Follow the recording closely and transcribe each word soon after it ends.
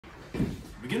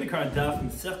Begin the current Daf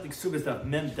Mesech Kesuvos Daf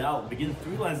Mem Dal. Begin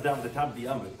 3 lines down at the top of the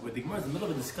Amud, where the Gemara is in the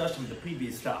middle of a discussion with the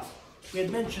previous Daf. We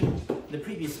had mentioned the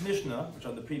previous Mishnah, which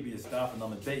on the previous Daf and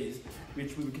Amud Beis,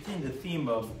 which we would continue the theme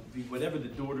of whatever the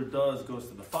daughter does goes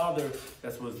to the father.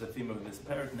 That was the theme of this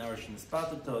parak, Narish and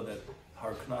Spatata, that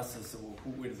her knasis,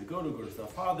 where does it go to? It goes to the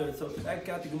father. So that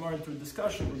got the Gemara into a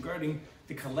discussion regarding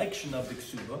the collection of the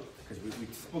ksuba, because we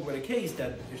spoke about a case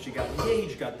that if she got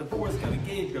engaged, got divorced, got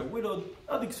engaged, got widowed,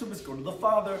 all the ksubas go to the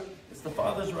father. It's the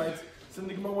father's rights. So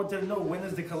the Gemara wanted to know, when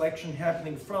is the collection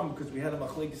happening from? Because we had a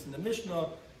machlekes in the Mishnah,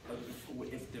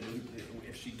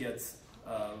 if she gets,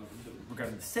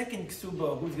 regarding the second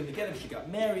ksuba, who's going to get it if she got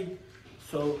married.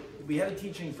 So we had a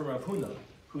teaching from Rav Huna,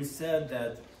 who said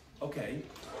that, okay,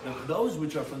 those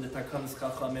which are from the Takanas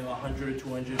Chachamim, 100,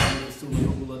 200,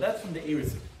 that's from the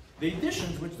Eris. The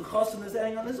additions, which the Chassan is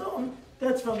adding on his own,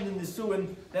 that's from the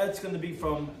Nisuin, that's going to be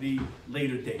from the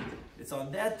later date. It's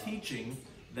on that teaching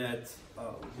that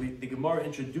the Gemara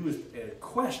introduced a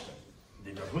question.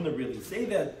 Did Rav Huna really say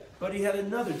that? But he had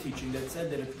another teaching that said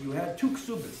that if you had two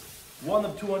ksubas, one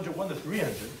of 200, one of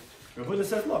 300, Rav Huna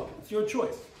says, look, it's your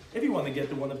choice. If you want to get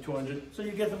the one of 200, so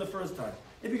you get from the first time.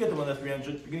 If you get the one of 300,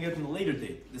 you're going to get from the later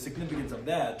date. The significance of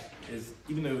that is,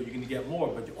 even though you're going to get more,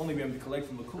 but you're only going to be able to collect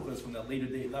from the kuchas from that later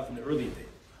date, not from the earlier date.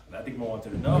 And I think more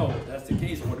wanted to know, if that's the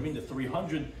case, what do you mean the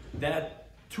 300, that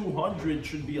 200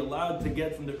 should be allowed to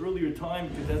get from the earlier time,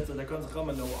 because that's the Takan Zacham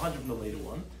and the 100 from the later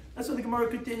one. That's what the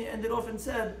Gemara ended off and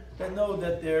said, that no,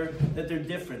 that they're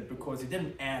different, because it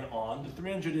didn't add on. The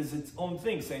 300 is its own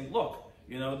thing, saying, look,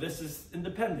 you know, this is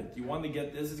independent. You want to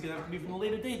get this, it's going to have to be from a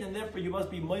later date, and therefore you must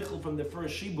be meichel from the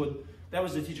first shibud. That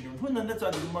was the teaching of Rav Huna, and that's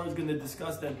why the Gemara is going to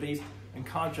discuss that based and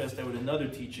contrast that with another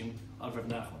teaching of Rav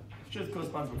Nachman. It just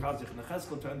corresponds with Something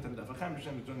going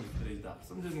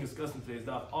to discuss in today's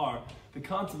daf are the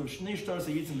concept of shnei shtaros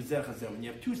hayitzim b'zeh. When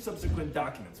you have two subsequent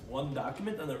documents, one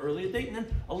document on the earlier date, and then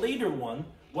a later one,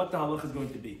 what the halach is going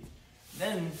to be.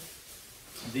 Then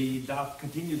the daf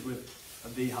continues with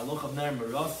the halach of nar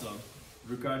marasa,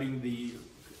 regarding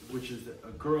which is a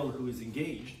girl who is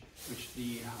engaged, which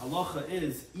the halacha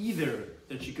is either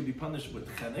that she could be punished with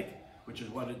chenek, which is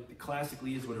what it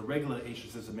classically is what a regular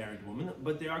Ashes is a married woman,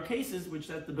 but there are cases which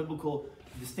that's the biblical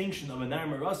distinction of a nair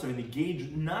marasa, an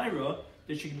engaged naira,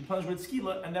 that she can be punished with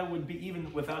skila, and that would be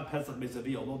even without Pesach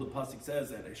Bezavi, although the pasuk says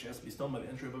that she has to be stoned by the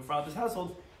entry of her father's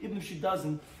household. Even if she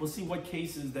doesn't, we'll see what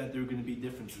cases that there are going to be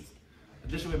differences.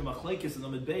 Additionally, we have machlekes and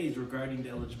Amud Beis regarding the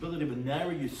eligibility of a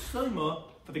naira yisoma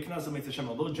for the knas of Mitzvah Shem.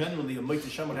 Although generally a Mitzvah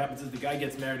Shem, what happens is the guy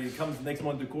gets married, he comes the next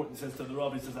morning to court and says to the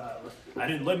Rav, he says, I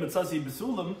didn't learn Mitzvasi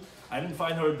Besulam, I didn't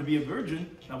find her to be a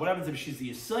virgin. Now what happens if she's the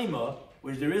yisoma,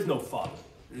 where there is no father?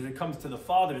 It comes to the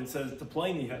father and says to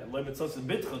Pliny, there's no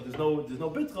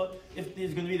bitcha, if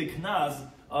there's going to be the knas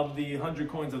of the 100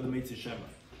 coins of the Mitzvah Shem.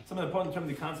 Some of the important terms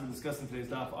of the concept discussed in today's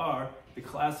daf are the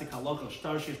classic halacha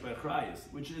shtar sheish b'achrayis,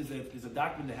 which is if there's a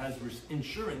document that has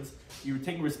insurance, you're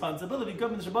taking responsibility.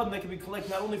 Government shabbat that can be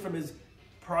collected not only from his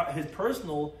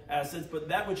personal assets, but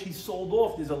that which he sold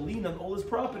off. There's a lien on all his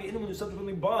property, and when he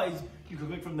subsequently buys, you can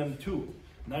collect from them too.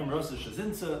 Naim rasa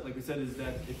shazinsa, like we said, is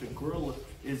that if a girl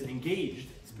is engaged,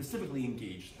 specifically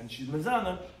engaged, and she's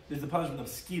mezana, there's the punishment of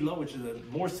skila, which is a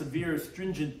more severe,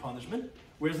 stringent punishment.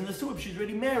 Whereas in the sup, she's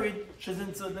already married,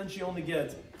 shazinsa, then she only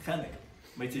gets chenek.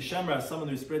 Mitzvah Shemra, someone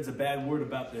who spreads a bad word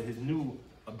about his new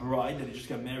bride that he just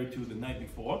got married to the night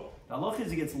before. The halach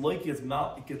is he gets malchus,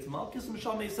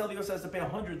 mishal meisel, he also has to pay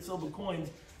 100 silver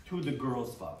coins to the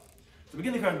girl's father. So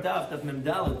begin the current daf, that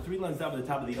memdalad, 3 lines down at the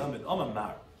top of the amid,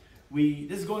 Omar.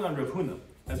 This is going on Rav Huna,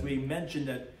 as we mentioned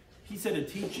that he said a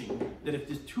teaching that if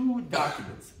there's two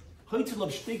documents, he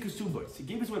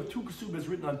gave us what 2 kesubas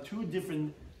written on 2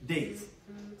 different days.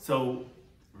 So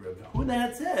Rav Huna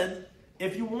had said,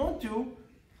 if you want to,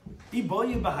 if you want,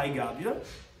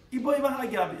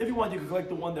 you can collect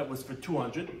the one that was for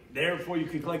 200. Therefore, you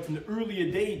can collect from the earlier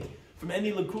date from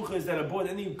any lekuchas that are bought,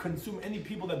 any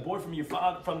people that bought from your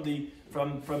father, from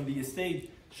the estate,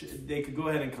 they could go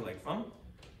ahead and collect from.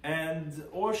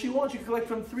 Or she wants, you can collect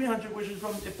from 300, which is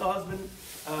from if the husband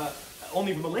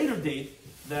only from a later date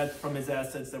that from his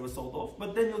assets that were sold off.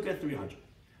 But then you'll get 300.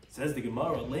 Says the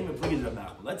Gemara,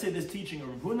 let's say this teaching of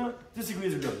Rav Huna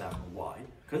disagrees with Rav Nachman. Why?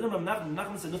 Because Rav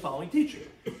Nachman said the following teaching.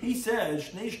 He says,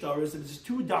 Shnei shtaros, if there's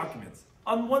 2 documents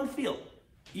on one field,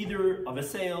 either of a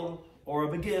sale or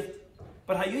of a gift,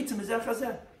 but hayitzim is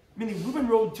echazeh. Meaning, Reuben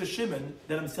wrote to Shimon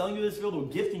that I'm selling you this field or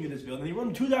gifting you this field, and he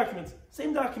wrote 2 documents,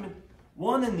 same document,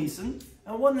 one in Nisan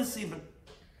and one in Sivan.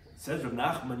 Says Rav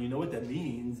Nachman, you know what that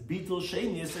means? Bitul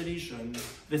sheni eserishon.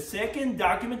 The second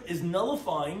document is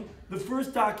nullifying the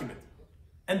first document.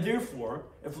 And therefore,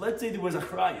 if let's say there was a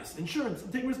chrayas, insurance,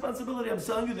 I'm taking responsibility, I'm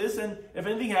selling you this, and if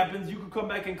anything happens, you could come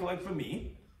back and collect from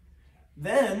me,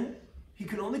 then he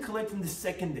could only collect from the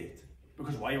second date.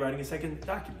 Because why are you writing a second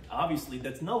document? Obviously,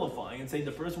 that's nullifying and saying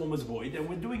the first one was void, and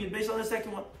we're doing it based on the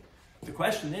second one. The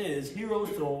question is, here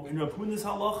also, in Rav Huna's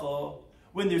halacha,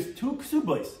 when there's two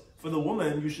ksubos for the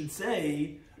woman, you should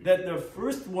say that the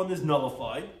first one is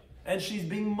nullified, and she's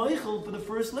being meichel for the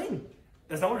first lien.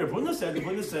 That's not what Rav Huna said. Rav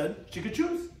Huna said she could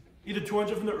choose either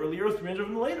 200 from the earlier or 300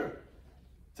 from the later.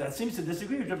 So that seems to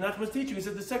disagree with Rav Nachman's teaching. He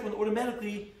said the second one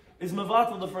automatically is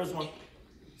mavatal the first one.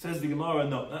 Says the Gemara,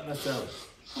 no, not necessarily.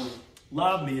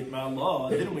 Lav mi it ma'allah.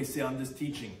 Didn't we see on this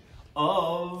teaching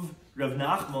of Rav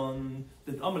Nachman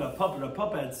that Rav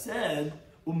Papa had said,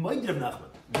 Umayd Rav Nachman.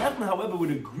 Nachman, however,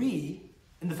 would agree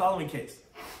in the following case.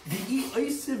 If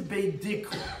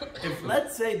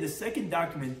let's say the second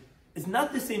document is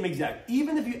not the same exact,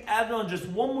 even if you added on just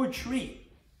one more tree,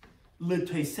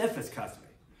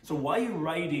 so why you're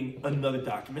writing another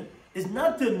document is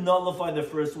not to nullify the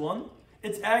first one,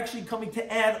 it's actually coming to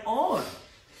add on.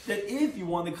 That if you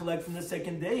want to collect from the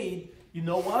second date, you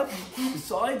know what?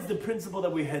 Besides the principle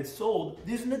that we had sold,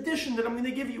 there's an addition that I'm going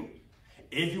to give you.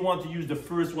 If you want to use the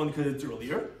first one because it's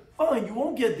earlier, fine, you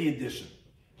won't get the addition.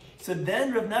 So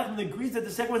then Rav Nachman agrees that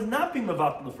the second one is not being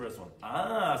mavatal the first one.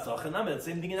 So the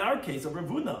same thing in our case of Rav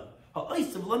Huna.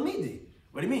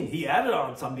 What do you mean? He added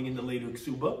on something in the later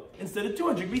ksuba. Instead of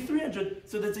 200, it could be 300.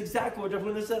 So that's exactly what Rav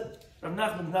Huna said. Rav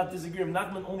Nachman does not disagree. Rav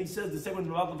Nachman only says the second one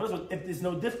is mavatal the first one if there's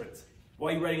no difference.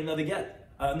 Why are you writing another get?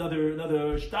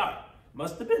 Another star?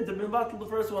 Must have been to be mavatal the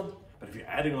first one. But if you're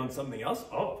adding on something else,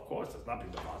 of course, it's not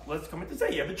being mavatal. Let's come in to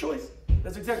say you have a choice.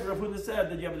 That's exactly what Rav Huna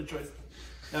said, that you have the choice.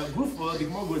 Now, Gufa, the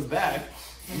Gemara goes back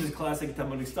in this classic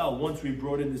Talmudic style. Once we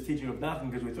brought in this teaching of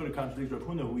Nachman, because we thought it contradicted Rav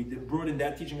Huna, we brought in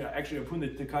that teaching, actually Rav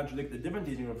Huna, to contradict the different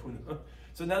teaching of Rav Huna.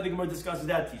 So now the Gemara discusses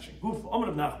that teaching. Gufa, Omer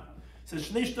of Nachman. Says,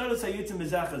 Shnei shtaros hayitzim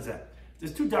mezach hazeh.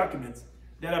 There's two documents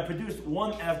that are produced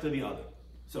one after the other.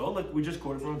 So, like we just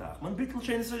quoted from Nachman, Bittul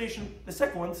Shein Sedation. The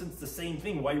second one, since it's the same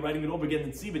thing, why are you writing it over again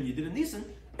in Sivan, you did in Nisan,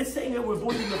 it's saying that we're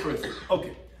voiding the first one.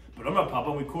 Okay. But I'm not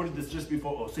Papa, we quoted this just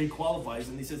before, so he qualifies,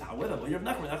 and he says, however, well,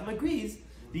 Nachman agrees,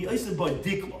 the Isab by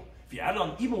Dikla. If you add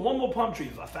on even one more palm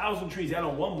tree, 1,000 trees, you add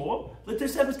on one more, let the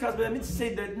seventh cause, but that means to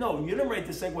say that, no, you didn't write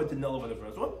the second one to nullify the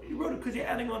first one, you wrote it because you're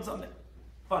adding on something.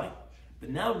 Fine. But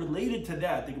now, related to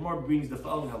that, the Gemara brings the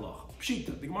following halacha.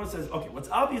 Pshita. The Gemara says, okay, what's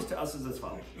obvious to us is as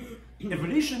follows. If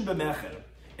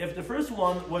the first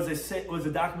one was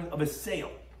a document of a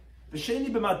sale, the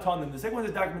second one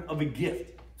is a document of a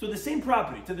gift. So the same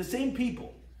property, to the same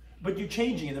people, but you're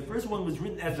changing it. The first one was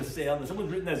written as a sale, and the second one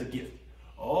was written as a gift.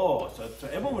 Oh, so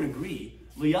everyone would agree.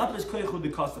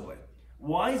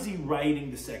 Why is he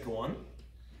writing the second one?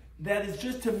 That is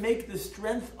just to make the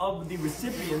strength of the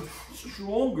recipient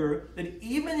stronger, that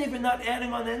even if you're not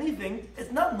adding on anything,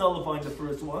 it's not nullifying the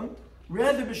first one.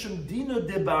 Rather, b'shem dino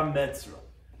de bar metzra.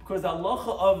 Because the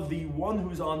halacha of the one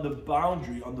who's on the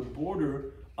boundary, on the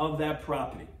border of that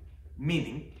property.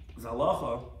 Meaning, the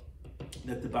halacha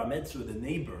that the bar metzra, the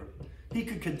neighbor, he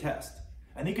could contest.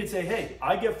 And he could say, hey,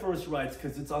 I get first rights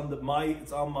because it's on my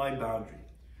boundary.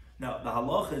 Now, the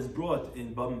halacha is brought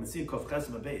in Bava Metzia Kof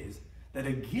Chesem Beis that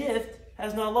a gift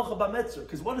has no halacha bar metzra.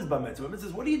 Because what is bar metzra? Bar metzra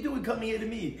says, what are you doing coming here to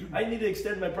me? I need to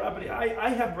extend my property. I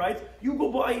have rights. You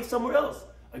go buy somewhere else.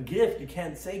 A gift, you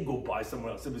can't say go buy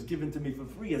somewhere else. It was given to me for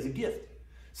free as a gift.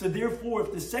 So therefore,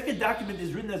 if the second document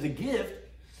is written as a gift,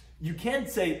 you can't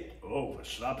say, oh, what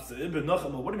do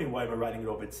you mean, why am I writing it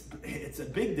over? It's a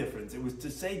big difference. It was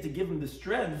to say, to give him the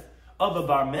strength of a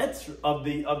bar metzra,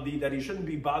 that he shouldn't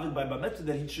be bothered by bar metzra,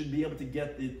 that he should be able to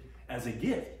get it as a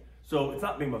gift. So it's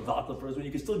not being mavatal first one.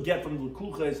 You can still get from the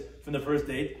kulches from the first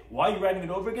date. Why are you writing it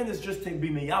over again? It's just to be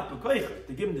miyapa koicher,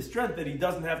 to give him the strength that he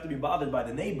doesn't have to be bothered by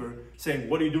the neighbor saying,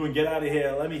 what are you doing? Get out of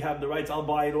here. Let me have the rights. I'll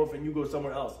buy it off and you go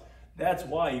somewhere else. That's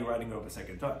why you're writing it over a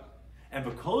second time. And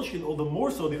for kolshin, all the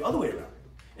more so the other way around.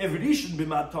 If rishon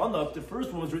b'matana, if the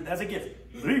first one was written as a gift,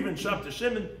 Reuven shap to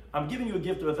Shimon, I'm giving you a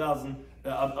gift of 1,000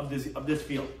 of this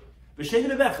field.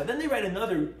 Then they write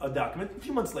another document a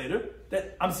few months later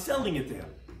that I'm selling it to him.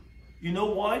 You know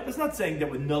why? That's not saying that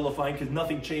we're nullifying because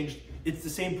nothing changed. It's the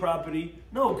same property.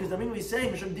 No, because he's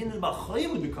saying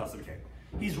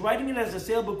he's writing it as a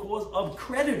sale because of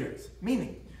creditors.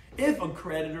 Meaning, if a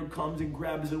creditor comes and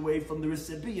grabs it away from the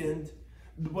recipient,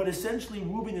 what essentially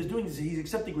Reuben is doing is he's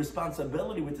accepting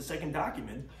responsibility with the second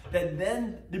document, that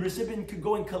then the recipient could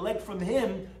go and collect from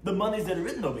him the monies that are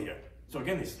written over here. So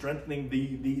again, he's strengthening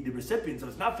the recipient. So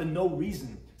it's not for no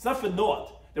reason. It's not for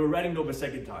naught that we're writing it over a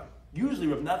second time. Usually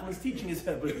Rav Nachman's teaching is,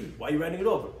 why are you writing it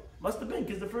over? Must have been,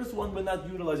 because the first one we're not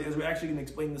utilizing, as we're actually going to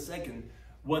explain in the second,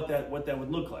 what that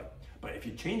would look like. But if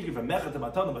you change it from mecha to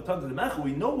matan to the mecha,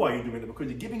 we know why you're doing it, because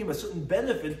you're giving him a certain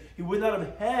benefit he would not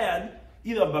have had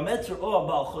either a bametzer or a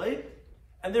balchay,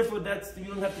 and therefore you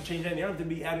don't have to change anything. You don't have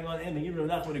to be adding on anything. Even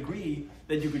if would agree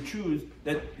that you could choose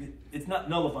that it's not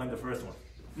nullifying the first one.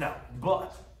 Now,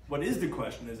 but what is the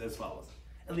question is as follows: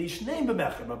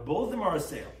 but both of them are a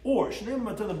sale, or shneim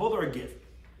b'matan, both are a gift.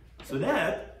 So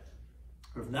that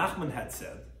Rav Nachman had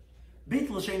said,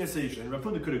 Beit l'shein eseish, and Rav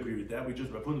Huna could agree with that. Rav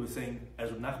Huna was saying, as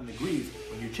Rav Nachman agrees,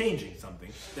 when you're changing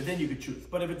something, that then you could choose.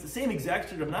 But if it's the same exact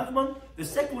shit Rav Nachman, the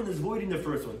second one is voiding the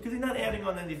first one, because he's not adding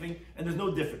on anything, and there's no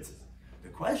differences. The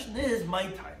question is, my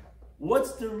time.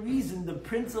 What's the reason, the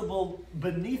principle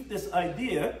beneath this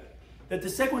idea that the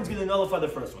second one's going to nullify the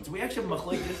first one? So we actually have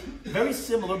machlekes, very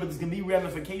similar, but there's going to be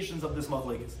ramifications of this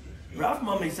machlekes. Rav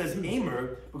Mame says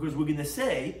Aimer, because we're going to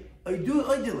say,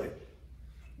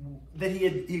 that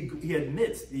he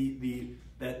admits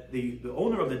that the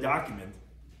owner of the document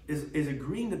is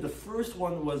agreeing that the first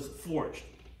one was forged,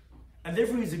 and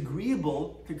therefore he's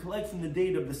agreeable to collect from the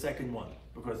date of the second one,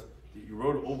 because you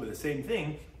wrote over the same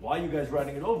thing. Why are you guys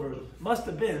writing it over? Must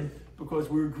have been because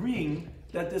we're agreeing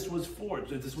that this was forged,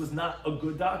 that this was not a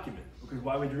good document. Because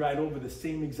why would you write over the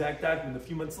same exact document a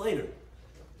few months later?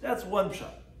 That's one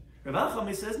pshat. Rav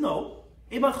Achami says no.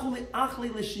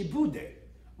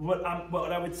 What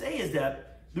I would say is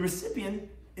that the recipient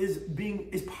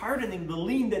is pardoning the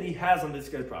lien that he has on this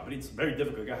guy's property. It's very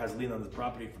difficult. A guy has a lien on his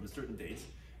property from a certain dates,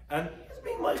 and he's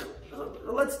being like,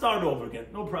 let's start over again.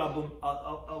 No problem.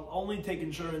 I'll only take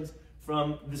insurance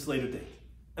from this later date.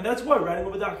 And that's why writing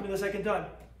over the document the second time.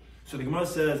 So the Gemara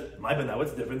says, my bad, now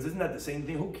what's the difference? Isn't that the same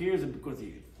thing? Who cares if because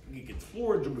he gets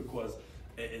forged or because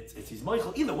it's his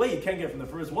Michael? Either way, you can't get from the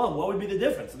first one. What would be the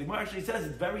difference? So the Gemara actually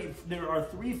says there are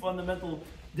three fundamental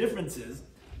differences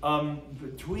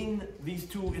between these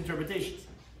two interpretations.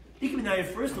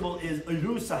 First of all, is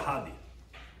Aru Sahadi,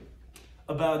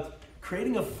 about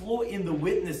creating a flaw in the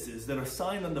witnesses that are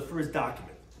signed on the first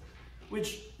document,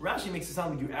 which Rashi makes it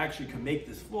sound like you actually can make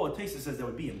this flaw. Taisa says that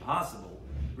would be impossible.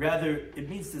 Rather, it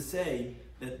means to say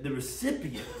that the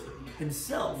recipient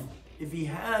himself, if he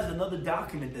has another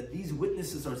document that these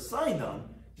witnesses are signed on,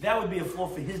 that would be a flaw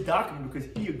for his document because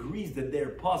he agrees that they're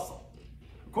apostle.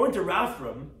 According to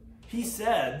Rafram, he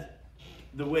said,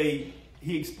 the way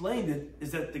he explained it,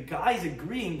 is that the guy's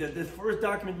agreeing that this first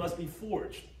document must be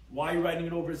forged. Why are you writing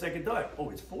it over a second time? Oh,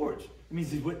 it's forged. It means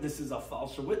these witnesses are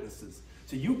false witnesses.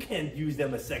 So you can't use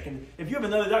them a second. If you have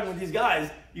another document with these guys,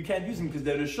 you can't use them because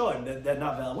they're showing that they're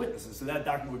not valid witnesses. So that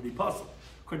document would be possible.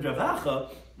 According to Rav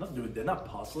Acha, nothing to do with they're not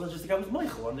possible. It's just the guy was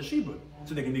Michael on the Shibud.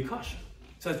 So they can be kosher.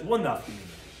 So that's one nafkamina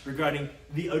regarding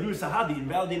the Aru Sahadi,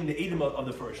 invalidating the Edom of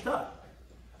the first time.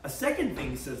 A second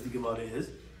thing, says the Gemara, is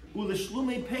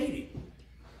Ulishlume Pedi,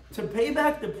 to pay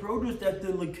back the produce that the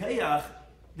Lekeach,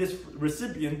 this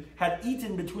recipient, had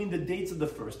eaten between the dates of the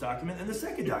first document and the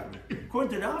second document.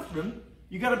 According to Rafram,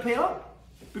 you got to pay up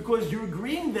because you're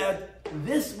agreeing that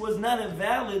this was not a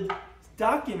valid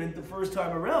document the first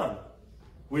time around.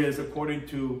 Whereas according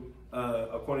to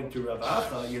Rav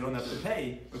Acha, you don't have to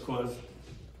pay because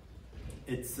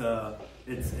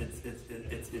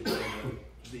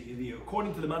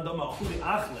according to the Mandama Achuli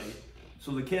Achle,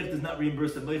 so the Kech does not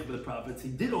reimburse the Meichel for the profits. He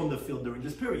did own the field during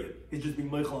this period. He's just being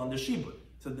Meichel on the Shibud.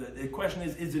 So the question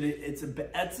is it's a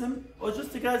Be'etzim, or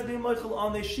just the guy's being Meichel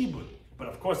on the Shibud? But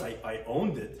of course, I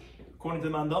owned it. According to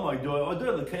the Mandama,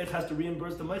 the Kech has to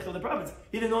reimburse the Meichel of the profits.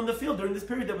 He didn't own the field during this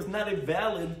period. That was not a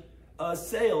valid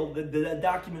sale. That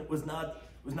document was not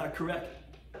correct.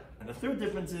 And the third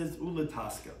difference is Ula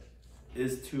Taska,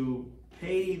 is to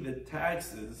pay the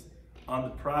taxes on the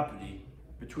property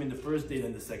between the first date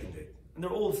and the second date. And they're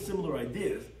all similar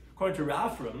ideas. According to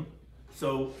Rafram,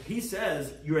 so he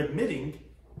says, you're admitting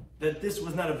that this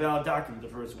was not a valid document, the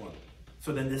first one.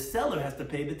 So then the seller has to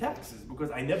pay the taxes because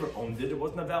I never owned it. It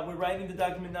wasn't a valid. We're writing the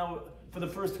document now for the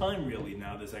first time, really,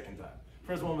 now the second time.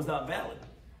 First one was not valid.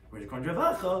 Whereas according to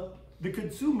Rav Acha, the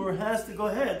consumer has to go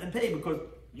ahead and pay because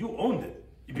you owned it.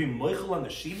 You're being moichel on the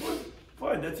shibud?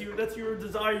 Fine, that's your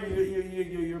desire,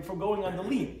 you're foregoing on the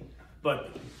lien.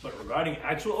 But regarding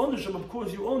actual ownership, of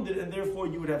course you owned it, and therefore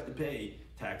you would have to pay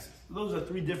taxes. So those are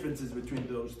three differences between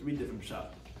those three different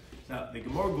pshat. Now, the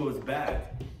Gemara goes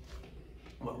back.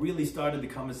 What really started the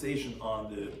conversation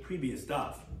on the previous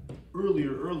daf,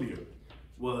 earlier,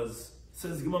 was,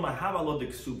 says Gemara,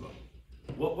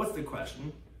 what's the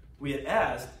question? We had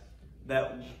asked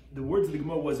that the words of the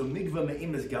Gemara was, Omigva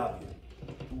me'imes gavi.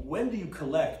 When do you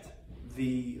collect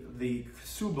the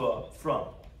ksuba from?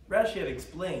 Rashi had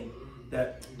explained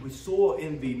that we saw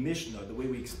in the Mishnah, the way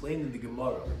we explained in the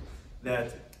Gemara,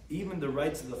 that even the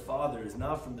rights of the father is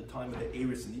not from the time of the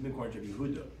Eris, and even according to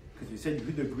Yehuda, because you said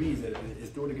Yehuda agrees that his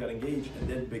daughter got engaged and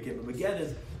then became a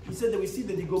Megedes. He said that we see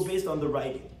that you go based on the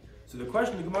writing. So the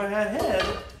question the Gemara had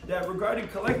that regarding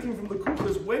collecting from the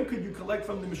Kukas, when could you collect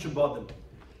from the Mishabadim?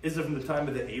 Is it from the time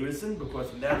of the Erisin, because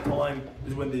from that time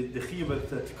is when the Chiyuv of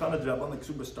Tikana Drabban, the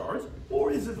Ksuba starts,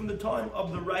 or is it from the time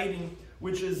of the writing,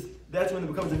 that's when it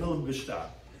becomes a Milah B'Shtar?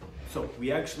 So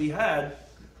we actually had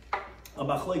a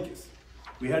Machlokes.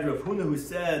 We had Rav Huna who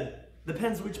said,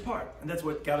 depends which part, and that's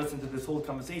what got us into this whole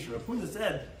conversation. Rav Huna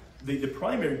said, the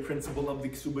primary principle of the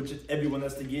Ksuba, just everyone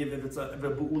has to give, if a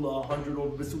Bu'ula 100 or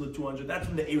Basula 200, that's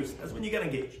from the Eris, that's when you get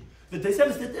engaged. The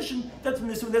Tesevis edition, that's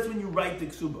when you write the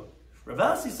Ksuba.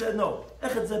 Ravasi said, no,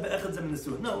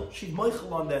 no, she's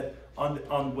moichel on that,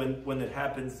 on when it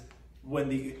happens, when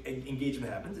the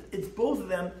engagement happens. It's both of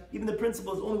them, even the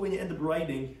principle is only when you end up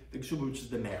writing the Ksuba, which is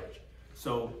the marriage.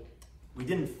 So,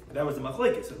 that was the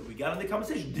machlekes. So we got in the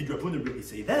conversation, did Rav Huna really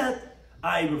say that?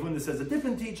 Rav Huna says a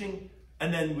different teaching.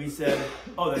 And then we said,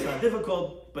 oh, that's not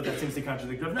difficult, but that seems to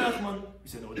contradict Rav Nachman. We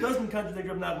said, no, it doesn't contradict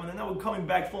Rav Nachman. And now we're coming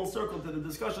back full circle to the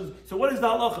discussions. So what is the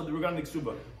halacha regarding the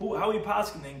ksuba? How are you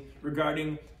paskening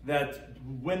regarding that?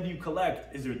 When do you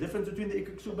collect? Is there a difference between the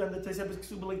ikar ksuba and the teisepes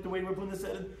ksuba, like the way Rav Huna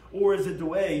said it? Or is it the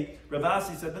way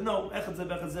Ravasi said that no, echad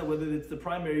zeh, whether it's the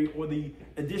primary or the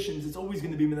additions, it's always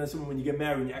going to be minasum when you get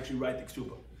married and you actually write the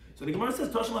ksuba. So the Gemara says,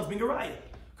 Toshamat's being a riot.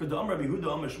 He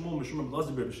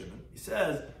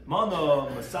says, Mana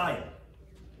Messiah,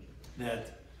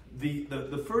 that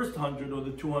the first 100 or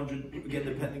the 200, again,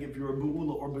 depending if you're a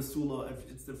Bu'ula or Basula,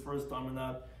 if it's the first time or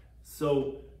not,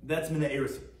 so that's Mina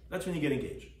Erisim. That's when you get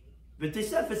engaged. The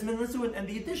Tesef Mina Nisuin, and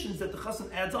the additions that the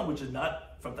Chassan adds on, which is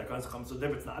not from Takan's Cham, so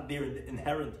therefore it's not there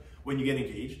inherent when you get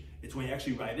engaged. It's when you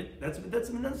actually write it. That's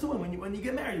Mina Nisuin, when you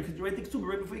get married, because you write the Ketubah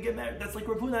right before you get married. That's like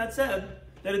Rav Huna had said,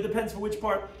 that it depends for which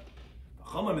part.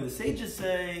 The sages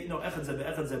say, no,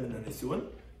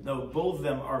 no, both of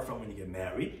them are from when you get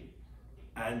married,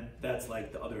 and that's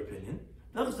like the other opinion.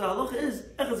 The halacha is,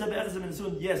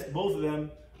 yes, both of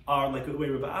them are, like the way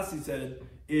Rabbi Asi said,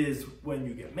 is when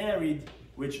you get married,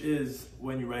 which is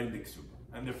when you write the ksuba.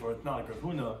 And therefore it's not like Rav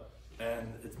Huna,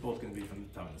 and it's both going to be from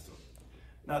the time of the Sukkah.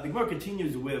 Now the Gemara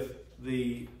continues with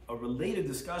a related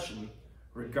discussion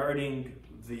regarding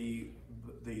the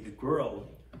girl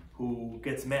who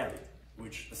gets married,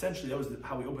 which essentially that was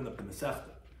how we opened up the Masechta.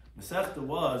 Masechta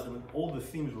was, and all the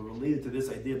themes were related to this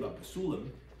idea about Basulim,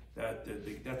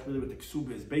 that's really what the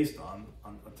Ksuba is based on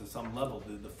to some level.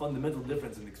 The fundamental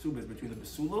difference in the Ksuba is between the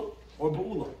Basula or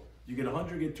Ba'ula. You get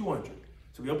 100, you get 200.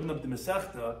 So we opened up the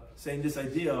Masechta saying this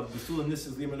idea of Basulim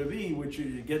Nisas Limaravi, which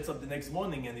he gets up the next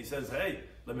morning and he says, hey,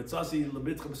 Lemitzasi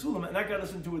Lebitcha Basulim, and that got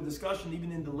us into a discussion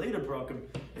even in the later parakim,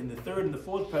 in the third and the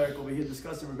fourth parak over here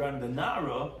discussing regarding the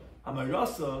Nara,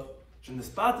 Hamarasa,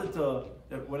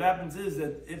 that what happens is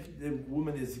that if the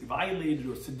woman is violated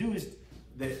or seduced,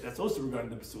 that's also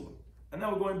regarding the Basulim. And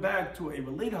now we're going back to a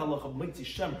related halach of Meitzi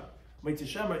Shemra. Meitzi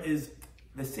Shemra is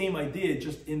the same idea,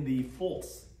 just in the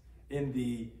false, in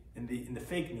the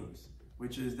fake news,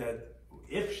 which is that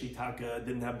if Shitaka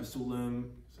didn't have Basulim,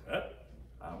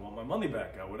 I want my money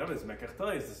back, or whatever, it's Mekach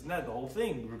Tais, this and that, the whole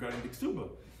thing regarding the Ksuba.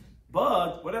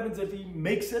 But what happens if he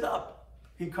makes it up?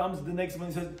 He comes the next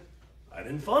morning and says, I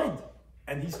didn't find.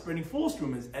 And he's spreading false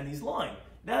rumors and he's lying.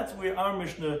 That's where our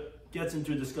Mishnah gets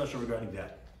into a discussion regarding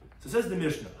that. So says the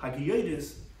Mishnah,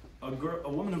 Hagiyedis, a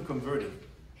woman who converted,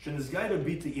 Shenizgaida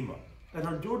Bita Ima, that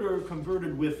her daughter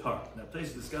converted with her. Now,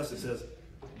 Taisa discusses, says,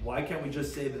 why can't we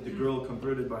just say that the girl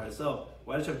converted by herself?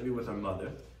 Why does she have to be with her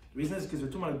mother? The reason is because we're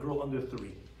talking about a girl under 3.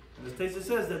 And as Taisa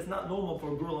says, that's not normal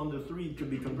for a girl under 3 to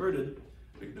be converted.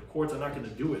 The courts are not going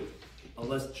to do it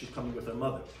unless she's coming with her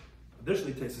mother.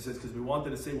 Additionally, Taisa says, because we wanted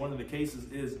to say one of the cases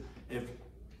is if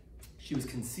she was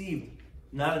conceived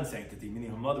not in sanctity,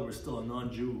 meaning her mother was still a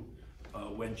non-Jew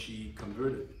when she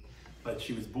converted, but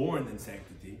she was born in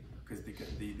sanctity, because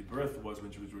the birth was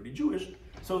when she was already Jewish.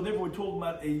 So therefore we're talking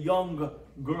about a young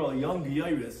girl, a young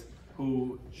Geiris,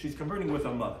 who she's converting with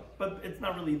her mother. But that's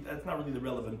not really the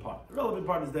relevant part. The relevant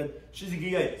part is that she's a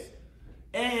Geiris.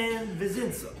 And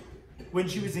Vizinsa, when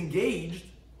she was engaged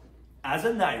as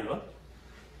a Naira,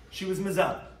 she was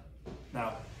Mizan.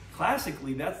 Now,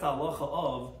 classically, that's the halacha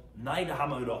of Naira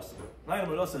HaMairasa. Naira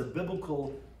HaMairasa is a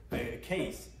biblical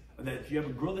case that if you have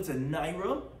a girl that's a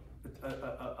Naira,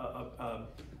 a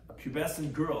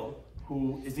pubescent girl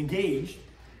who is engaged,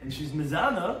 and she's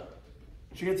Mizana,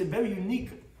 she gets a very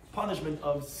unique punishment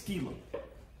of skila.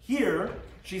 Here,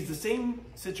 she's the same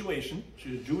situation.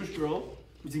 She's a Jewish girl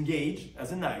who's engaged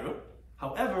as a Naira.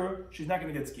 However, she's not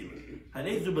going to get skila.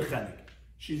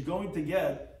 She's going to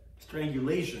get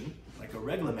strangulation, like a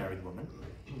regular married woman,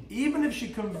 even if she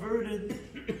converted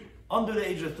under the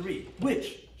age of 3,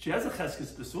 which she has a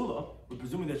cheskes pesula, we're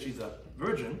presuming that she's a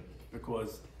virgin,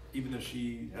 because even if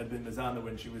she had been mezana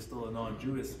when she was still a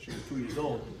non-Jewish, she was 2 years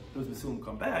old, those pesulim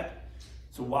come back.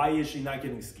 So why is she not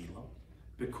getting skila?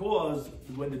 Because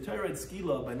when the Torah had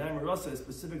skila by Naim Rasa is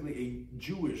specifically a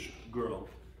Jewish girl,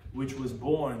 which was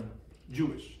born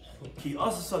Jewish. Ki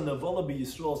asasa nevala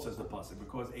b'Yisrael, says the pasuk,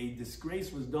 because a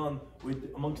disgrace was done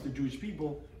amongst the Jewish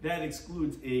people that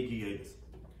excludes a giyedus.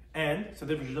 And so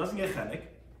therefore she doesn't get chenek.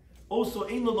 Also,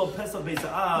 ein lo pesach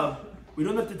beisa'av, we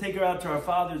don't have to take her out to our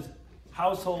father's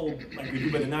household like we do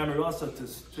by the Naim Rasa to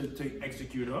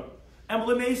execute her. And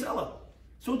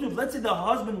so if let's say the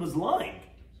husband was lying,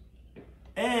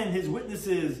 and his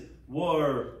witnesses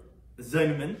were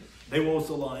Zayman, they were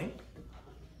also lying,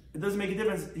 it doesn't make a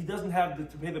difference. He doesn't have to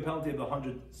pay the penalty of the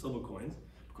 100 silver coins,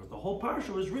 because the whole parsha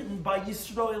was written by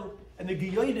Yisrael, and the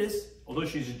Giyodis, although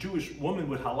she's a Jewish woman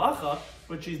with halacha,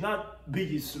 but she's not big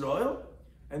Yisrael,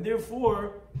 and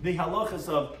therefore the halachas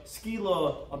of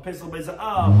skila, of pesach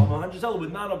beza'av, of 100 silver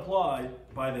would not apply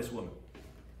by this woman.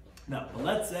 Now,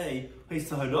 let's say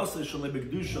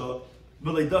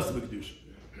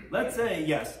let's say,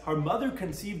 yes, her mother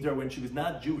conceived her when she was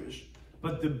not Jewish,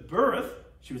 but the birth,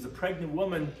 she was a pregnant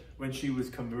woman when she was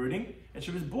converting, and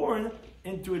she was born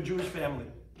into a Jewish family.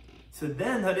 So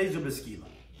then, Harezu Beskila.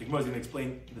 The Gemara is going to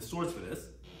explain the source for this.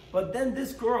 But then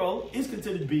this girl is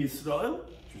considered to be Israel.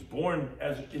 She was born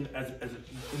in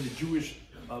the Jewish,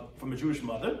 from a Jewish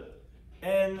mother,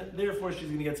 and therefore she's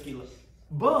going to get skila.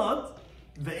 But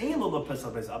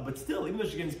still, even though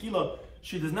she gets skila,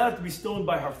 she does not have to be stoned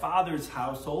by her father's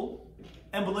household.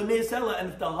 And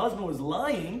if the husband was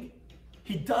lying,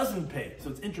 he doesn't pay.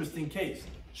 So it's an interesting case.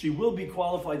 She will be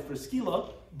qualified for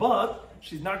skila, but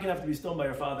she's not going to have to be stoned by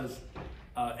her father's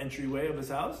entryway of his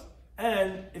house.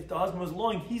 And if the husband was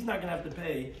lying, he's not going to have to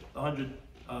pay the 100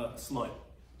 sloim.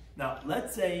 Now,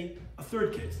 let's say a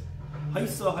third case.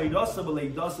 Let's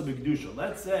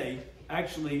say,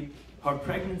 actually, her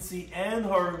pregnancy and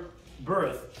her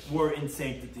birth were in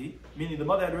sanctity, meaning the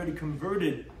mother had already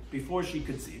converted before she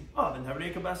conceived. Then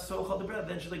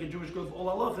she's like a Jewish girl for all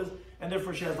halachas, and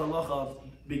therefore she has the halacha of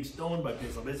being stoned by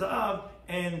pesach beza'av,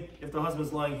 and if the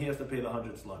husband's lying, he has to pay the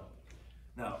 100 slime.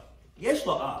 Now, yesh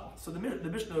la'ab, so the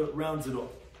Mishnah rounds it off.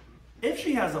 If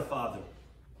she has a father,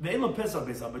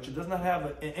 but she does not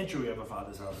have an entryway of her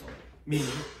father's household, meaning,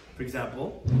 for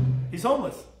example, he's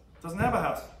homeless, doesn't have a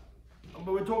house,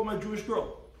 but we're talking about a Jewish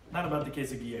girl, not about the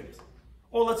case of Giyevs.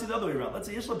 Or let's say the other way around. Let's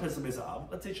say Yishla Pesach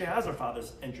Be'Sa'av. Let's say she has her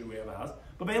father's entryway of a house,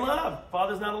 but Be'La'av,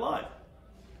 father's not alive.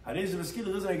 Hadez of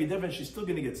Eskila doesn't make a difference. She's still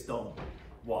going to get stoned.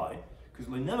 Why? Because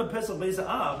Le'Neva Pesach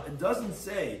Be'Sa'av, it doesn't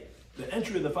say the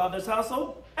entry of the father's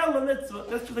household. Ela mitzvah.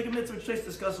 That's just like a mitzvah. Which just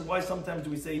discusses why sometimes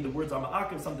we say the words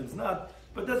Ama'akiv, sometimes not.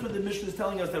 But that's what the Mishnah is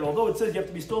telling us, that although it says you have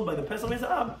to be stoned by the Pesach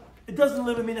Be'Sa'av, it doesn't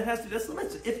live. I mean, it has to. That's the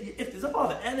mitzvah. If there's a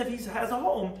father and if he has a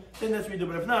home, then that's what we do.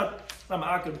 But if not,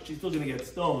 Ama'akiv, she's still going to get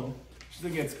stoned. She's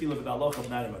looking at skila with halacha of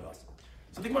narim adas.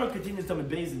 So the Gemara continues to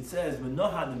Beis and says,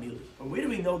 but where do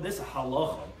we know this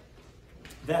halacha?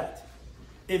 That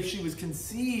if she was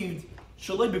conceived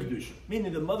shalei b'kedusha,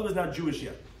 meaning the mother was not Jewish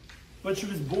yet, but she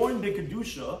was born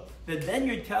b'kedusha, that then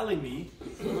you're telling me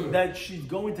that she's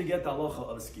going to get the halacha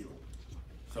of skila.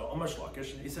 So Amar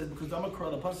Shlakish, he says, because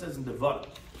Amakra, the pasuk says in Devarim,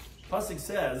 the pasuk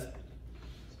says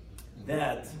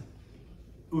that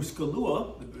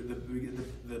Uskalua,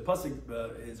 the pasuk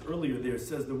is earlier there,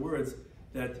 says the words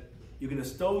that you're going to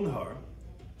stone her,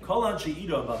 Kalan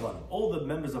she'ira bavan, all the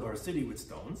members of her city with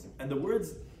stones, and the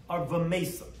words are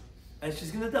v'mesa, and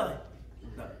she's going to die.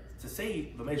 Now, to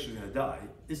say v'mesa is going to die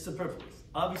is superfluous.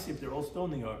 Obviously, if they're all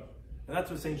stoning her, and that's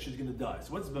what's saying she's going to die.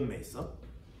 So what's v'mesa?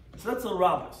 So that's a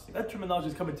rabbis. That terminology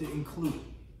is coming to include.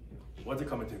 What's it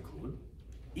coming to include?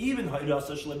 Even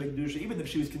if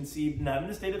she was conceived not in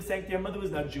a state of sanctity, her mother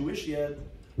was not Jewish yet,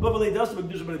 but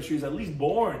if she was at least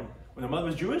born when her mother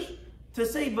was Jewish, to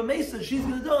say b'meisa she's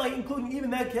going to die, including even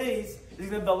that case, is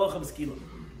going to have the halacha of skila.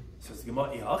 So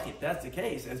if that's the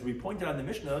case, as we pointed out in the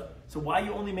Mishnah, so why are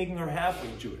you only making her halfway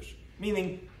Jewish?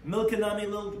 Meaning, milkanami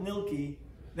nilki,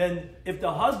 then if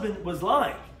the husband was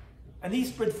lying, and he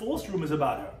spread false rumors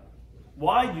about her,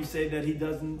 why do you say that he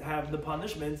doesn't have the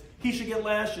punishments? He should get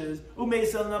lashes. He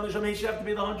should have to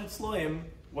pay the 100 sloim.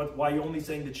 Why are you only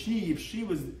saying that if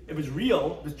it was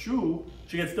real, if it's true,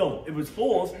 she gets stoned. If it was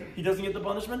false, he doesn't get the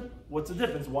punishment? What's the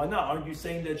difference? Why not? Aren't you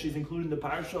saying that she's included in the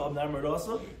parasha of Namar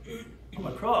Rasa?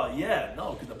 Amakra, yeah,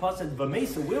 no, because the pasuk said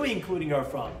Vamesa, where are we including her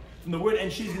from? From the word,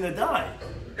 and she's going to die.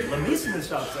 Lamisa in the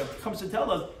shop comes to tell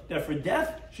us that for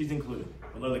death, she's included.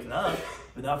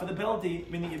 but not for the penalty,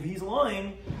 meaning if he's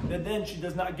lying, then she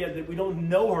does not get that. We don't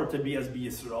know her to be as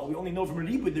B'Yisrael. We only know from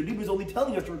Ribui. The Ribui is only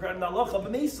telling us regarding the halacha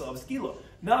of Mesa, of Skila.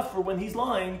 Not for when he's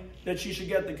lying, that she should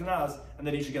get the knas and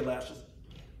that he should get lashes.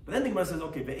 But then the Gemara says,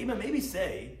 okay, Ve'ema, maybe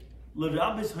say,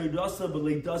 L'Rabbis Haydasa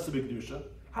B'Leidasa B'Kedusha.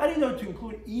 How do you know to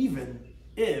include even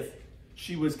if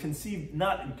she was conceived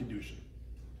not in Kedusha?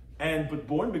 But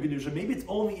born by Kedusha, maybe it's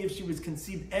only if she was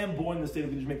conceived and born in the state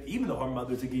of Kedusha, even though her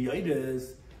mother is a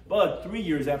Giyaitis, but 3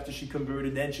 years after she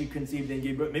converted, then she conceived and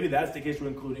gave birth. Maybe that's the case we're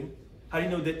including. How do you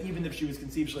know that even if she was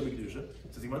conceived, she'll be Kedusha?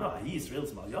 Says, no, Yisrael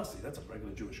is Mal Yossi. That's a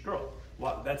regular Jewish girl.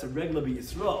 Well, that's a regular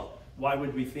Yisrael. Why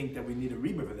would we think that we need a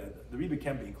Reba for that? The Reba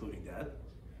can't be including that.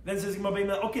 Then says,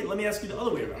 okay, let me ask you the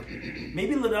other way around.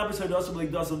 Maybe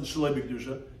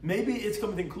maybe it's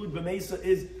coming to include B'Mesa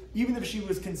is even if she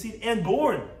was conceived and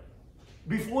born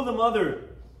before the mother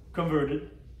converted,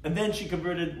 and then she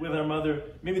converted with her mother,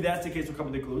 maybe that's the case we're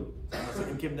coming to include. So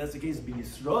if that's the case,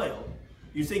 B'Yisrael,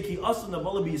 you say, Ki Asu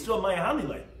Navala B'Yisrael Maya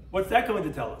Halilay. What's that going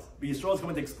to tell us? B'Yisrael is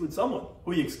coming to exclude someone.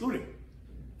 Who are you excluding?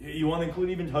 You want to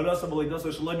include even Harasa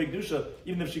B'Leidasa Shalai B'Kedusha,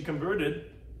 even if she converted,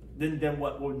 then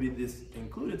what would be this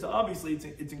included? So obviously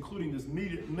it's including this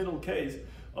middle case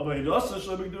of a Harasa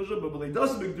Shalai B'Kedusha, but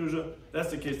B'Leidasa B'Kedusha, that's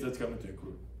the case that's coming to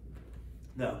include.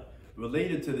 Now,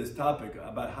 related to this topic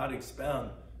about how to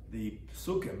expound the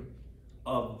psukim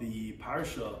of the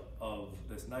parsha of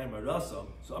this Naim Arasa,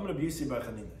 so I'm going to be Yisi Bar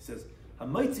Chanina. It says,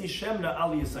 Hamaitzi Shemna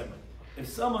Ali Yisayma. If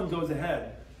someone goes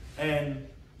ahead and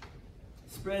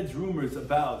spreads rumors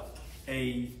about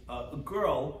a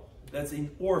girl that's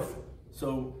an orphan,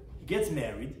 so he gets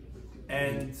married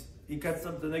and he gets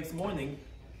up the next morning,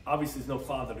 obviously there's no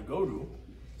father to go to.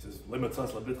 He says,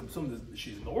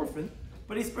 she's an orphan.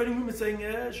 But he's spreading rumors saying,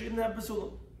 she didn't have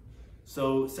Basulam.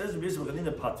 So says Rabbi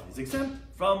Shloimy Schwartzberg, he's exempt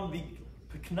from the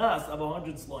knas of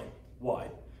 100 slime. Why?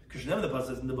 Because the pasuk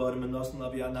says in the bottom,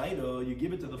 you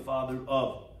give it to the father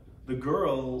of the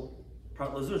girl,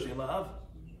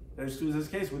 there's this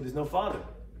case where there's no father.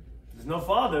 If there's no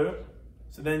father,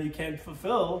 so then you can't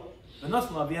fulfill the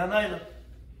Nasma Vihanayla.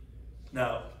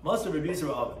 Now, most of Rabbi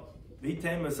Yisrael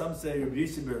Oven, some say Rabbi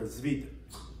Yisrael Zvita.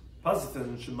 Pasuk says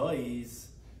in Shemais,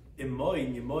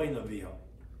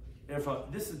 therefore,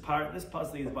 this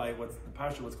pasuk is by what's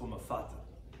called Mafata.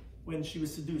 When she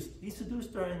was seduced, he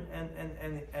seduced her and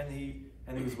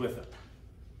he was with her.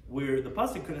 Where the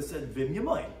pasuk could have said Vim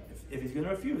Yomi. If he's going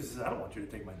to refuse, he says, I don't want you to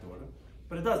take my daughter.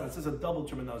 But it doesn't. It says a double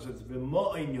terminology. It's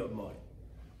V'mo'in Yomi,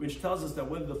 which tells us that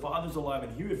whether the father's alive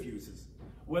and he refuses,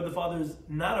 whether the father is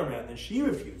not around and she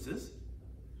refuses,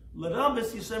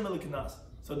 L'Rabbis Yisrael L'Knas.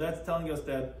 So that's telling us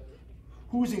that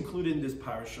who's included in this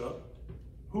parasha?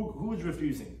 Who's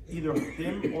refusing? Either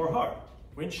him or her.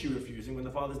 When's she refusing? When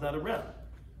the father's not around.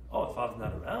 Oh, the father's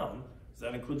not around. So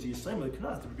that includes the Yisrael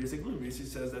L'Knas. The Rabbi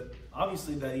says that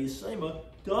obviously that Yisrael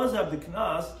does have the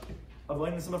Knas of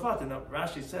Einis and Mafata. Now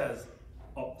Rashi says,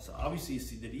 so obviously you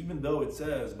see that even though it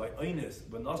says by Einis,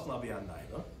 but Nasna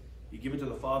B'Hanayla, you give it to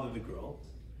the father of the girl,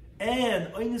 and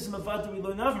Einis and Mafata we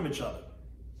learn out from each other.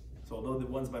 So although the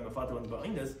one's by Mafata, one's by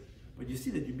Einis, but you see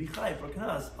that you'd be chai for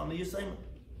Knas on the Yisrael.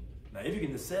 Now if you're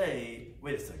going to say,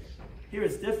 wait a second, here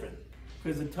it's different.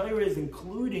 Because the Torah is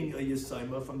including a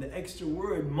Yisrael from the extra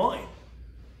word mine.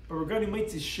 But regarding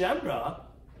Mitzvah Shemra,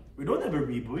 we don't have a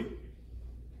ribui.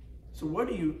 So what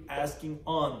are you asking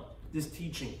on this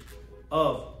teaching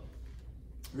of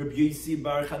Rabbi Yossi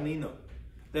Bar Chanina?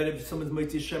 That if someone's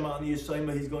Mitzvah Shemra on the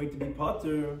Yisrael, he's going to be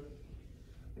potter.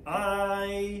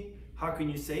 How can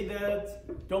you say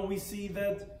that? Don't we see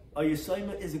that a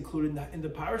Yisrael is included in the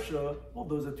parasha? Well,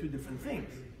 those are two different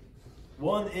things.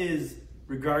 One is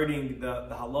regarding the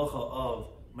halacha of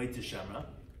Mitzvah Shemra,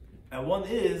 and one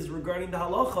is regarding the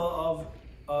halacha of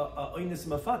Einis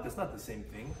Mafat. That's not the same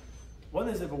thing. One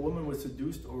is if a woman was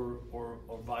seduced or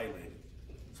violated.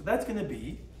 So that's going to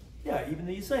be, even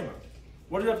the Yisrael.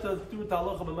 What does it have to do with the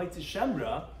halacha of Mitzvah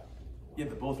Shemra? They're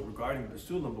both regarding the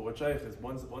Sulam, but what shaykh is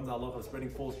one's halacha of spreading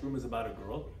false rumors about a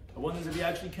girl, and one is if he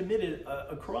actually committed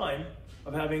a crime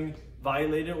of having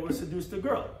violated or seduced a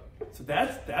girl. So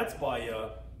that's by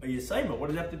a Yisrael. What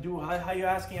does it have to do? How are you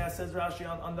asking? As says Rashi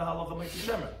on the halacha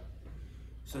Mitzvah Shemra.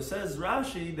 So says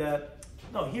Rashi that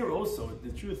no, here also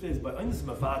the truth is by Einis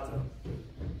Mafata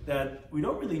that we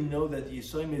don't really know that the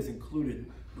Yisrael is included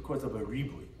because of a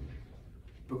ribui,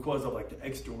 because of like the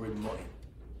extra word moin.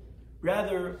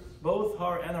 Rather, both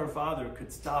her and her father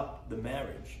could stop the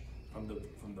marriage from the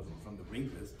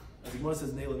rapist, as the Gemara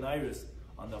says Neil and Iris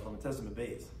from the Testament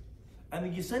base. And the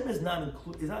Yisrael is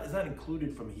not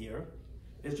included from here.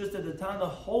 It's just that the Tana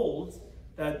holds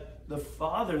that the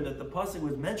father that the pasuk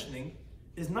was mentioning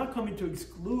is not coming to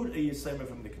exclude a Yisrael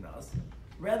from the Knas,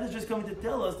 Rather, it's just coming to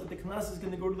tell us that the knas is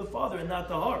going to go to the father and not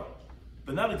to her,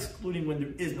 but not excluding when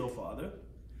there is no father.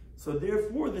 So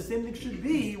therefore, the same thing should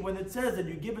be when it says that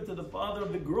you give it to the father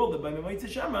of the girl that by Memaitze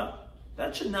Shama.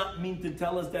 That should not mean to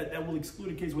tell us that that will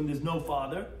exclude a case when there's no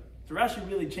father. So Rashi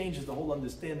really changes the whole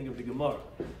understanding of the Gemara.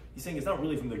 He's saying it's not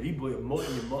really from the riboy of Moed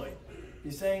and Moed.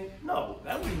 He's saying, no,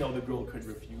 that we know the girl could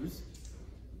refuse.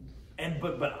 And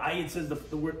but it says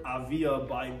the word avia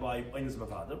by Einis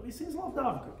Mavada. We see it's lav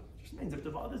davka. Which means if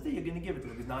the father's there, you're going to give it to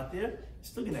him. If he's not there, you're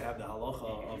still going to have the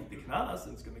halacha of the knas,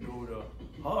 and it's going to go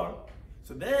to her.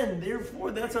 So then,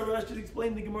 therefore, that's how Rashi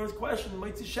explained the Gemara's question.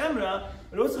 Mitzvah Shemra,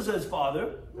 it also says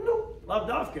father. No, lav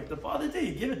davka. If the father's there,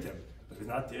 you give it to him. But if he's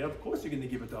not there, of course you're going to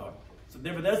give it to her. So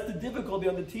therefore, that's the difficulty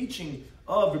on the teaching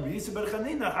of Rabbi Yisrael Bar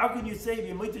Chanina. How can you say if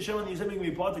you might Hashem and you're saying to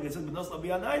be partic, it says B'nos Labi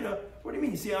Anaida? What do you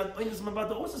mean? You see, Einis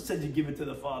Mavata also says you give it to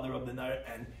the father of the Naira,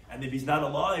 and if he's not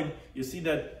alive, you see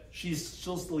that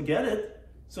she'll still get it.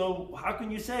 So how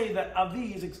can you say that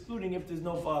Avi is excluding if there's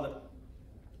no father?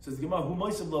 Says the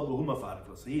Gemara,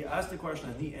 so he asked the question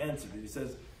and he answered it. He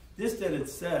says, this that it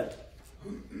said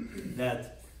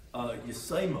that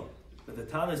Yisayma, that the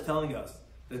Tana is telling us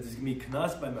that there's going to be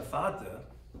knas by mafata,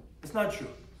 it's not true.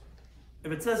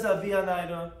 If it says Avi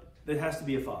Anaida, there has to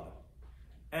be a father.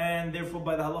 And therefore,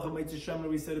 by the halacha Meitzah Shemra,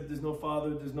 we said if there's no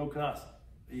father, there's no knas.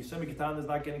 Yisayma Ketana is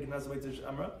not getting knas Meitzah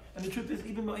Shemra. And the truth is,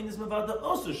 even Ma'inis Mavada,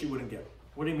 also she wouldn't get.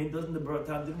 What do you mean?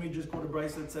 Didn't we just quote a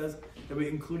Bryce that says that we're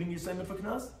including Yisayma for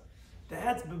knas?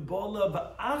 That's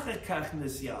bebola ba'achakach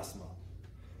nisyasma.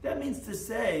 That means to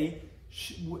say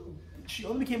she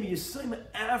only became a Yisayma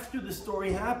after the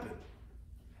story happened.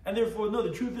 And therefore, no,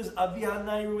 the truth is, Avi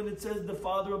HaNairu, when it says the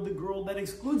father of the girl, that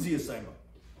excludes the Yisayma.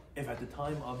 If at the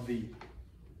time of the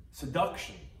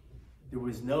seduction, there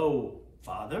was no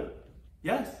father,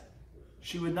 yes,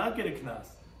 she would not get a knas.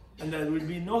 And there would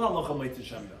be no halacha Meitzah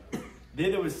Shemra.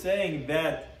 They was saying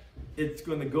that it's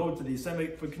going to go to the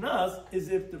Yisayma for knas is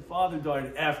if the father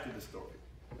died after the story.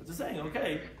 It's saying,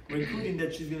 okay, we're including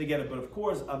that she's going to get it. But of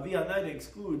course, Avi HaNairu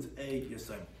excludes a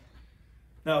Yisayma.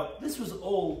 Now, this was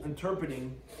all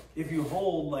interpreting if you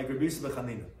hold like Rabbi Yisrael Bar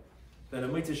Chanina, that a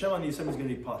Meitzah Shema and Yisayma is going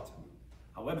to be pot.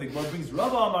 However, the Gemara brings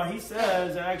Rav Amar, he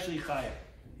says they're actually chayah.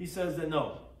 He says that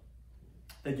no,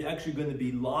 that you're actually going to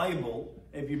be liable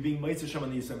if you're being Meitzah Shema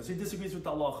and Yisayma. So he disagrees with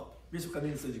the halacha. Rabbi Yisrael Bar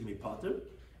Chanina says you're going to be potter,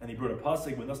 and he brought a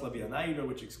pasuk with Nas Lavi Anaida,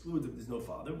 which excludes if there's no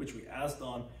father, which we asked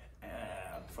on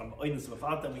from Einis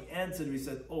Mavata, and we answered, we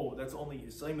said, oh, that's only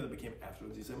Yisayma that became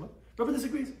afterwards Yisayma. Rabbi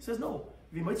disagrees. He says no.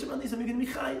 If you might say, you're going to be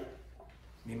chay.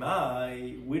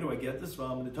 Mimai, where do I get this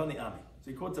from? The Tani Ami.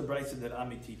 So he quotes a brayso that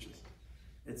Ami teaches.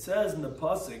 It says in the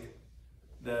pasuk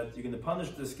that you're going to punish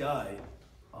this guy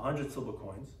 100 silver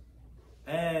coins,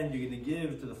 and you're going to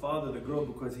give to the father of the girl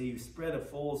because he spread a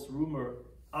false rumor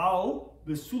al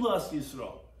besulas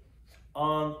Yisrael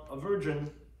on a virgin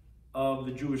of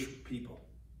the Jewish people,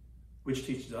 which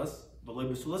teaches us v'lo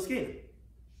besulas gedim,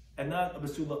 and not a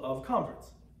besula of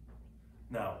converts.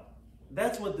 Now,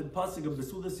 that's what the pasuk of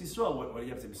Besulas Yisrael, what do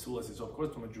you have to say Besulas Yisrael? Of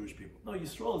course, from Jewish people. No,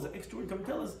 Yisrael is an extra word, come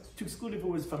tell us, to exclude if it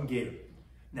was from Gedim.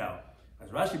 Now, as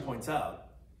Rashi points out,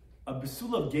 a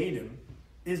Besula of Gedim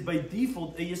is by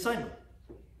default a Yisayma.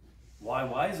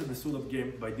 Why is a Besula of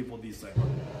Gedim by default a Yisayma?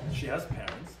 She has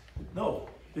parents. No,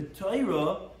 the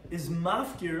Torah is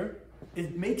mafkir,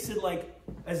 it makes it like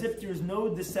as if there's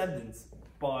no descendants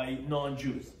by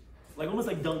non-Jews. Like almost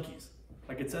like donkeys.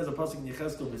 Like it says a pasuk in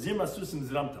Yechezkel, V'zir masusim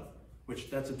zramtav, which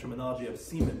that's a terminology of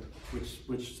semen,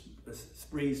 which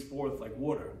sprays forth like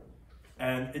water,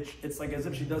 and it's like as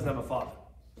if she doesn't have a father,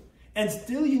 and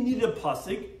still you need a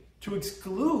pasuk to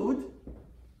exclude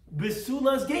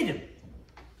besulas gedim.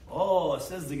 Oh, it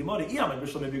says the Gemara, maybe you're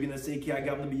going to say ki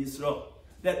agavna b'Yisrael,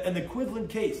 that an equivalent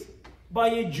case by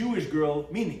a Jewish girl,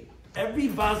 meaning every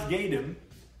bas gedim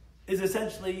is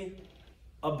essentially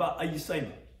a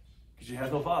Yisayma because she has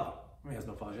no father. She has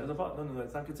no father. She has a father. No,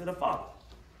 it's not considered a father.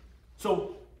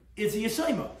 So it's a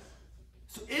Yisayma.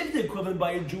 So if the equivalent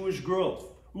by a Jewish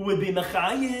girl who would be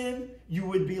mechayiv, you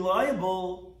would be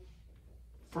liable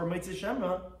for Meitzah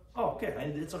Shemra. Oh, okay,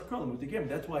 it's a problem with the game.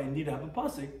 That's why I need to have a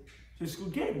pasuk to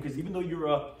exclude game, because even though you're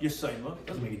a Yisayma, it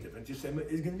doesn't make a difference. Yisayma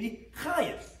is going to be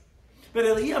chayiv. But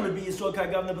if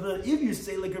you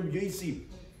say like Rabbi Yossi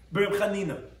Bar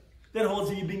Chanina, that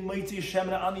holds that you being Meitzah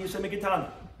Shemra on the Yisayma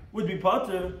Ketana, would be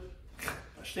potter.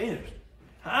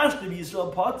 Has to be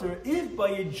Yisrael potter if by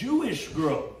a Jewish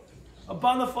girl, a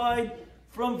bona fide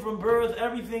from birth,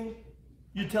 everything,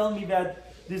 you tell me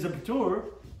that there's a patur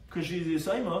because she's a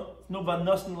Yisayma, no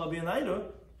vanasn labi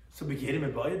anaida. So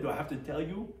begedim ebayid, do I have to tell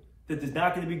you that there's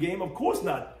not going to be game? Of course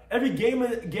not. Every game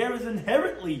ger is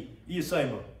inherently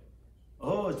Yisayma.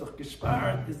 Oh, it's doch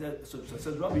gespart. Is that so? So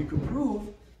says Rabbi, you could prove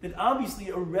that obviously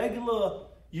a regular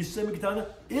Yisem Ketana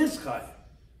is Chayiv.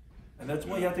 And that's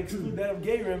why you have to exclude that of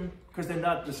Gerim, because they're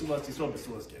not Besulas Yisrael,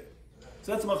 Besulas Gerim.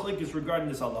 So that's Machlekes regarding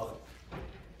this halacha.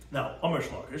 Now, Amar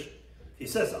Shlakish, he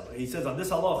says on this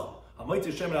halacha,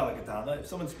 if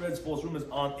someone spreads false rumors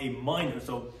on a minor,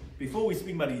 so before we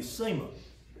speak about a Yisema,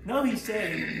 now he's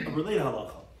saying a related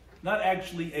halacha. Not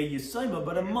actually a Yisema,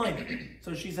 but a minor.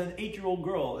 So she's an 8-year-old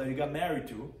girl that he got married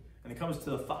to, and he comes to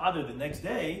the father the next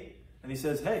day, and he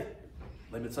says, hey,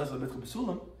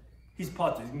 he's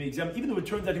potter, he's going to be examined, even though it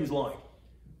turns out he was lying.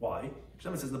 Why?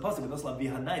 Shema says in the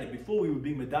pasuk, before we were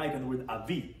being medayik on the word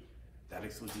avi, that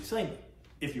excludes Yisema,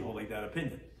 if you hold like that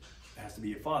opinion. It has to be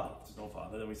your father. If there's no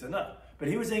father, then we said no. But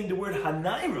he was saying the word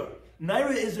hanaira.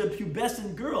 Naira is a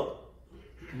pubescent girl.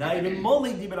 Naira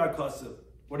moli dibar kasev.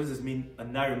 What does this mean, a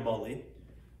naira moli?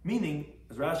 Meaning,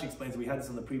 as Rashi explains, we had this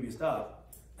on the previous daf,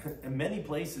 in many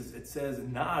places it says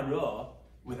na'ara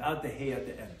without the hey at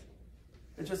the end.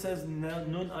 It just says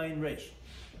nun ayin resh.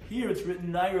 Here it's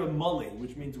written naira moli,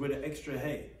 which means with an extra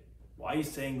hey. Why are you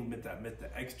saying mit the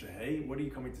extra hey? What are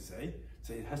you coming to say?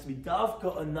 Say it has to be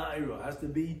davka a naira. It has to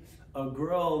be a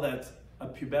girl that's a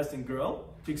pubescent girl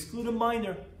to exclude a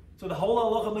minor. So the whole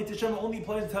halacha l'tishema only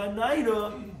applies to a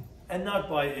naira and not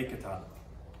by a katana.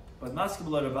 But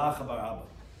maskabla Ravacha bar Abba,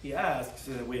 he asks,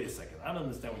 wait a second, I don't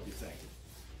understand what you're saying.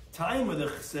 Time with the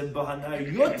chesed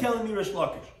b'hanayra, you're telling me Rish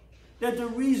Lakish that the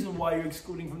reason why you're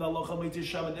excluding from the halacha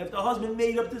l'tishema, if the husband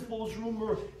made up this false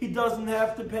rumor, he doesn't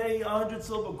have to pay 100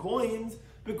 silver coins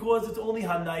because it's only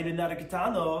hanayra, not a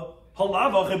katana.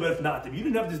 But if not, if you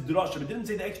didn't have this drasha, but didn't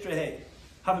say the extra hey,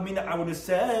 I would have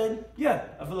said, yeah,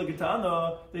 I feel like a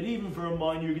tana, that even for a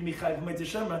minor you're going to be chayv from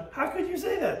Shema. How could you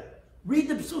say that? Read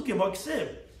the psukim,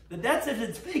 haksiv. That's if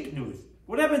it's fake news.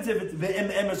 What happens if it's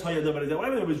ve'emes hayadav? What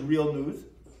happens if it was real news?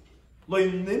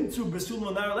 Let's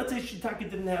say Shitaka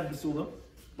didn't have besulam.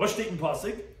 What's stating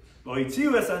pasuk? You're going to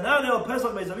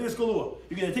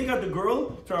take out the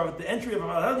girl to the entry of her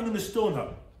house, you're going to stone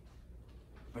her.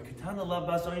 But Ketana la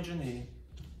basayin sheni.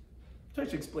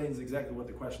 Church explains exactly what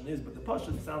the question is, but the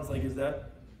pashut sounds like is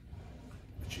that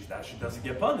she doesn't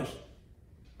get punished.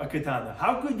 A katana.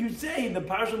 How could you say the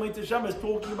Parsha Mitzvah is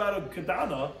talking about a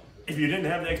katana if you didn't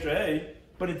have the extra hay,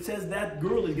 but it says that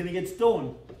girl is going to get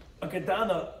stoned? A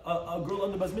katana, a girl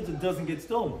under bas mitzvah doesn't get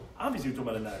stoned. Obviously, you're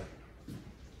talking about a naira.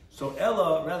 So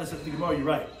Ella rather said to the Gemara, you're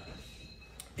right.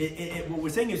 What we're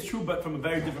saying is true, but from a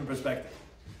very different perspective.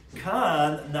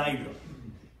 Kan naira.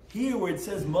 Here, where it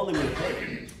says Moli with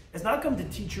hay, it's not come to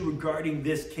teach you regarding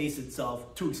this case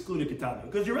itself to exclude a katana.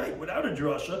 Because you're right, without a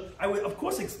drasha, I would of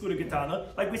course exclude a katana,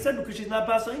 like we said, because she's not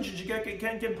basayin, she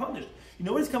can't get punished. You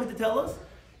know what it's coming to tell us?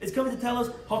 It's coming to tell us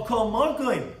hakol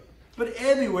markoim. But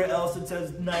everywhere else it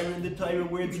says naira in the Torah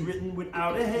where it's written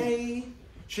without a hey,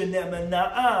 shenema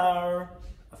na'ar.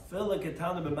 I feel like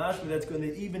katana b'mashma that's going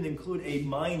to even include a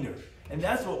minor, and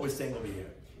that's what we're saying over here.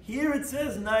 Here it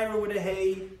says naira with a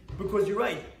hey, because you're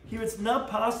right. Here it's not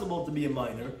possible to be a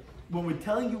minor. When we're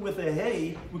telling you with a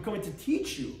hey, we're coming to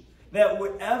teach you that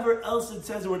wherever else it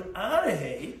says without a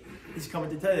hey, it's coming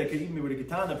to tell you. It could even be with a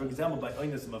katana, for example, by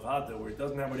oinas mavata, where it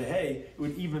doesn't have with a hey, it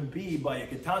would even be by a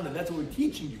katana. That's what we're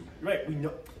teaching you. Right? We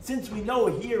know, since we know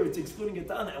here it's excluding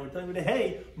katana, and we're telling you with a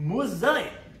hey,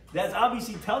 muzayin. That's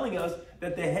obviously telling us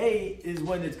that the hey is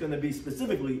when it's going to be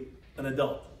specifically an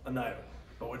adult, a naira.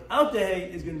 But without the hay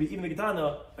is going to be even the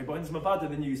katana, like by mafata,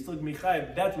 then you still be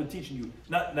chayv. That's what teaching you.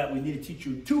 Not that we need to teach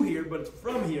you to here, but it's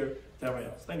from here to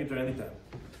everyone else. Thank you to anytime.